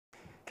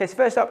Okay, so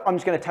first up, I'm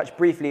just going to touch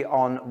briefly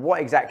on what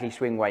exactly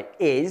swing weight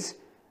is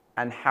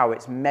and how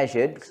it's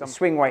measured. The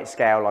swing weight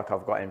scale, like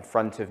I've got in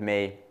front of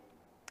me,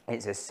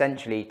 it's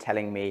essentially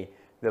telling me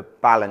the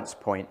balance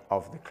point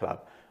of the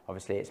club.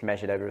 Obviously, it's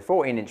measured over a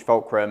 14-inch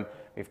fulcrum.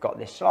 We've got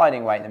this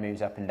sliding weight that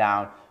moves up and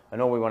down,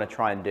 and all we want to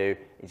try and do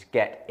is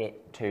get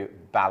it to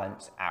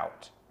balance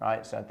out,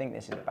 right? So I think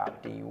this is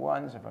about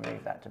D1, so if I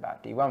move that to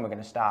about D1, we're going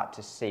to start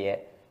to see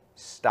it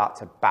start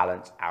to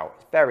balance out.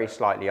 It's very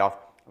slightly off.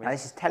 Now,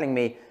 this is telling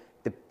me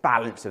the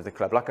balance of the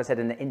club. Like I said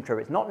in the intro,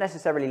 it's not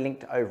necessarily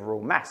linked to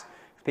overall mass.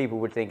 People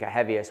would think a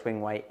heavier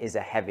swing weight is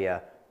a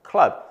heavier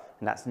club,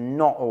 and that's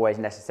not always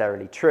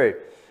necessarily true.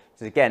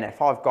 So again,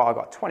 if I've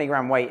got 20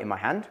 gram weight in my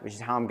hand, which is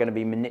how I'm going to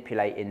be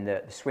manipulating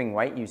the swing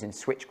weight using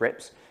switch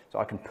grips, so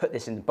I can put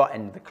this in the butt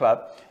end of the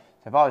club.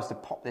 So if I was to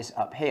pop this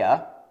up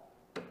here,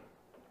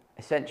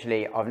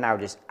 essentially I've now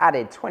just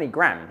added 20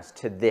 grams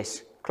to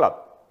this club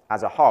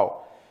as a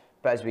whole.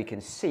 But as we can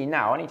see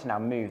now, I need to now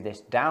move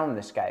this down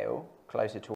the scale closer to